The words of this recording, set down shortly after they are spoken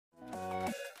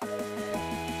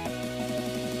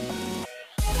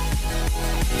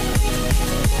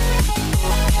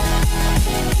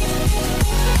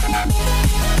Hello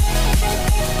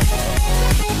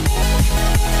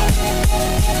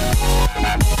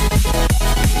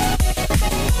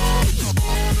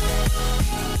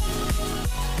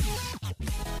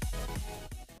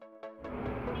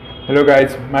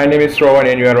guys, my name is Srawan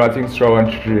and you are watching Srawan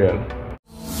Tutorial.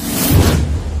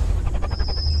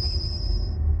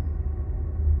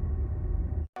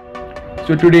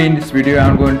 So today in this video I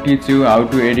am going to teach you how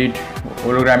to edit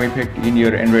hologram effect in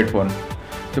your Android phone.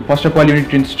 So first of all you need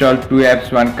to install two apps,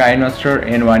 one Kinemaster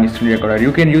and one screen recorder.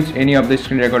 You can use any of the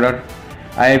screen recorder.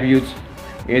 I have used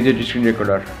AZ screen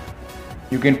recorder.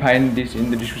 You can find this in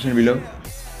the description below.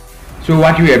 So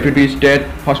what you have to do is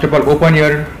that first of all open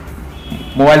your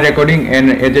mobile recording and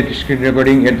AZ screen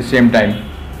recording at the same time.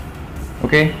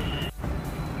 Okay,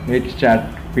 let's start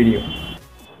video.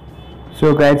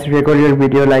 So guys, record your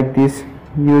video like this.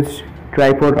 Use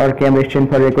tripod or camera stand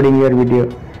for recording your video.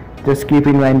 Just keep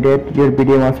in mind that your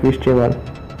video must be stable.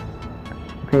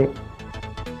 Okay.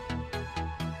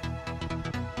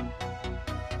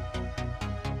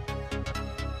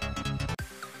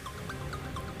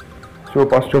 So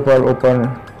first of all open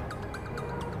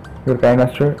your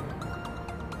Kinemaster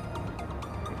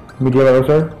media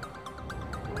browser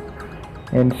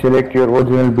and select your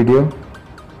original video.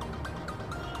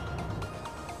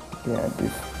 Yeah,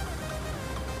 this.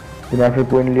 Then after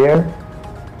go in layer,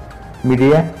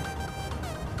 media.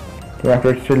 Then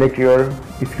after select your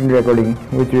screen recording,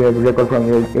 which you have record from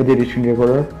your AZ screen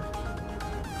recorder.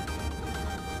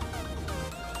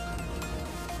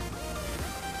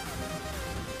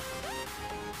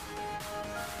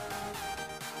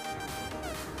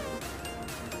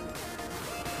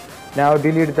 Now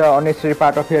delete the unnecessary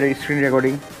part of your screen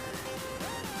recording.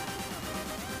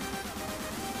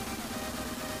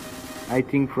 I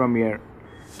think from here.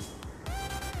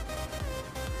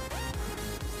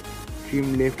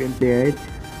 Trim left and right.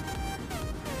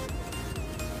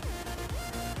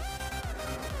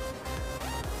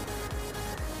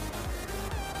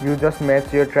 You just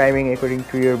match your timing according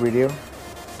to your video.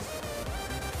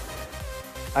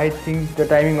 I think the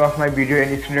timing of my video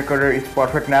and screen recorder is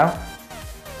perfect now.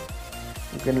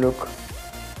 You can look.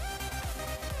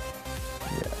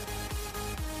 Yeah.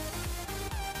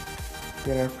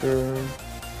 Then after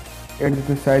edit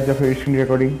the size of your screen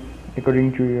recording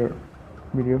according to your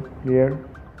video layer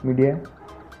media.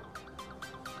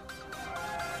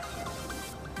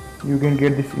 You can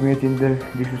get this image in the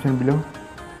description below.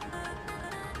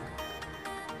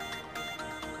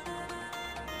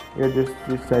 Adjust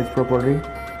this size properly.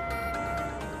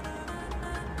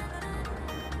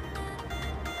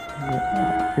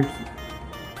 It's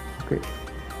okay.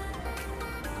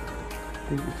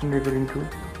 This is recording too.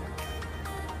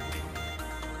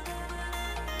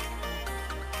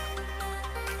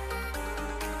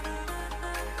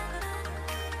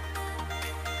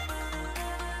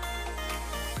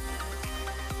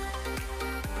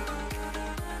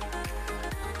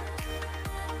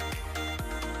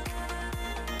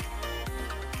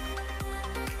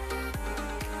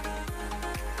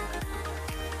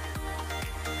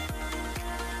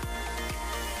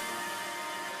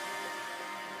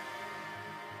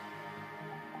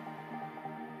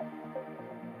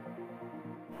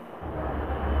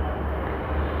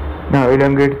 Now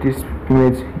elongate this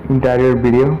image entire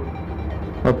video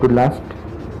up to last.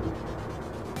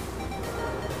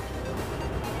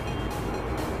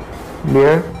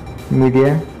 Layer,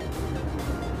 media.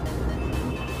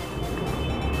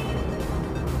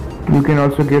 You can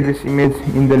also get this image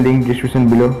in the link description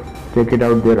below. Check it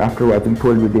out there after watching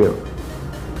full video.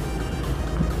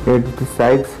 Edit the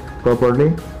size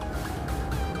properly.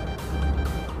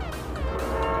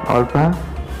 Alpha.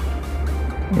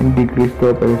 And decrease the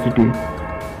opacity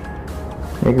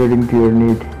according to your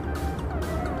need.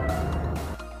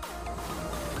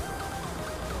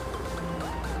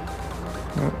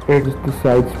 Adjust the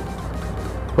size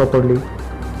properly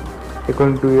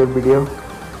according to your video.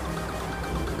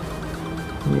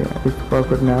 Yeah, it's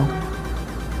perfect now.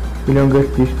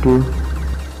 Elongate these two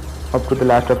up to the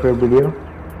last of your video.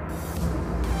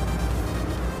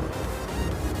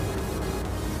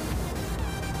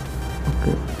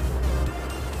 Okay.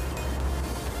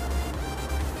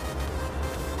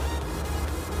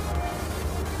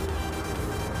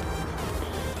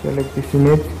 Select this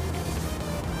image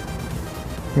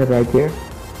here, right here,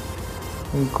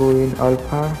 and go in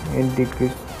alpha and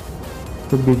decrease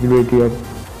the visibility of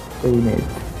the image.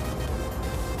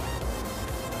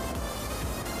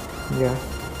 Yeah,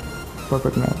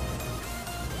 perfect now.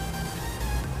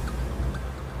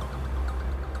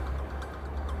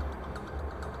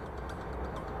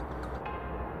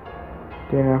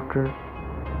 Then after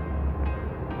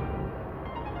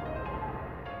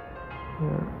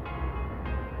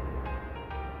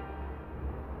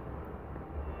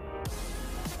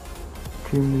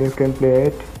Trim left and play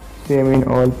it. Same in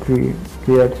all three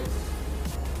layers.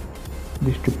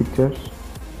 These two pictures.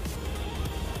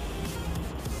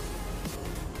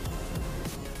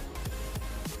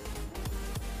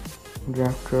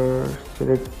 After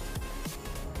select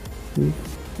this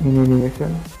in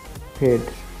animation, fade.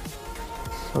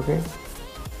 Okay.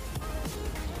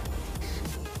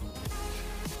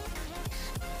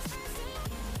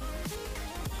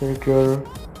 Select your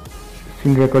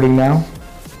screen recording now.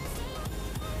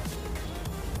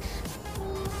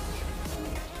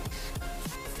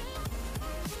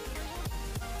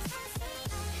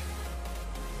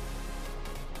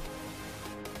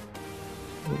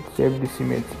 Save this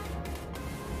image.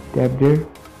 Tap there.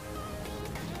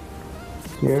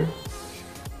 Here.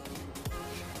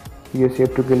 You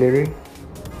save to gallery.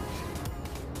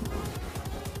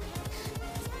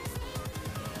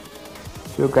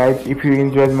 So guys, if you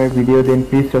enjoyed my video, then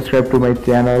please subscribe to my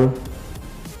channel.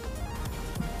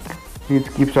 Please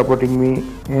keep supporting me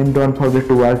and don't forget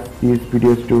to watch these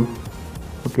videos too.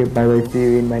 Okay, bye bye, see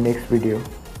you in my next video.